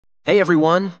Hey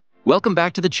everyone, welcome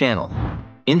back to the channel.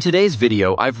 In today's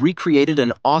video, I've recreated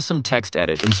an awesome text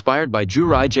edit inspired by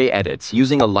Juraij Editzz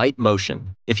using Alight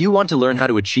Motion. If you want to learn how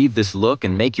to achieve this look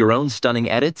and make your own stunning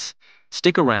edits,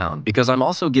 stick around because I'm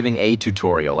also giving a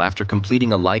tutorial after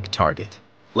completing a like target.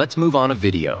 Let's move on a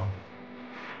video.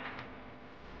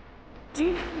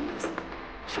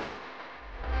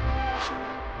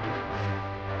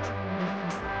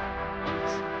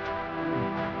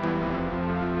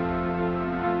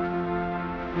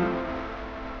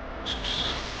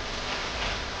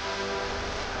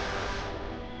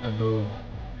 Hello.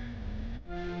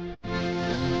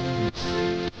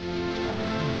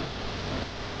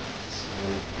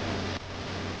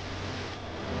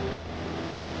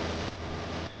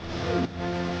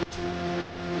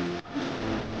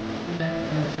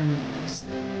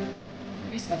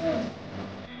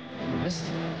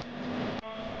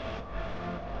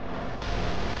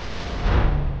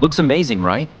 Looks amazing,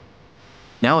 right?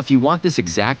 Now if you want this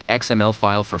exact XML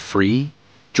file for free,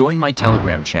 join my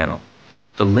Telegram channel.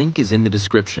 The link is in the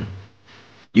description.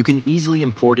 You can easily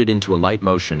import it into Alight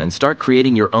Motion and start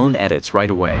creating your own edits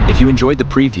right away. If you enjoyed the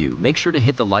preview, make sure to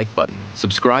hit the like button,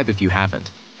 subscribe if you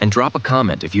haven't, and drop a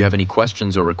comment if you have any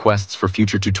questions or requests for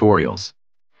future tutorials.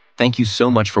 Thank you so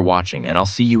much for watching, and I'll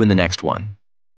see you in the next one.